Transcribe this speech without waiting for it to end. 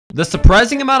The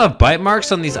surprising amount of bite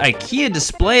marks on these IKEA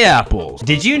display apples.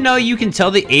 Did you know you can tell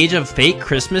the age of fake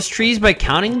Christmas trees by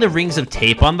counting the rings of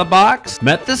tape on the box?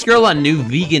 Met this girl on new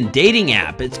vegan dating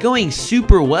app. It's going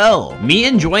super well. Me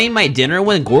enjoying my dinner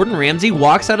when Gordon Ramsay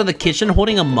walks out of the kitchen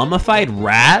holding a mummified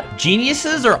rat.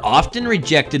 Geniuses are often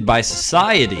rejected by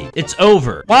society. It's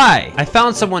over. Why? I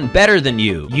found someone better than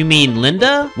you. You mean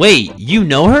Linda? Wait, you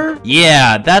know her?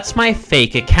 Yeah, that's my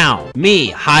fake account. Me,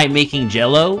 hi, making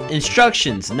jello.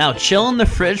 Instructions, now chill in the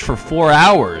fridge for 4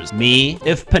 hours. Me,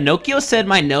 if Pinocchio said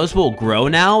my nose will grow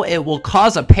now, it will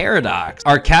cause a paradox.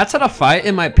 Our cats had a fight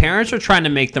and my parents are trying to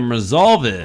make them resolve it.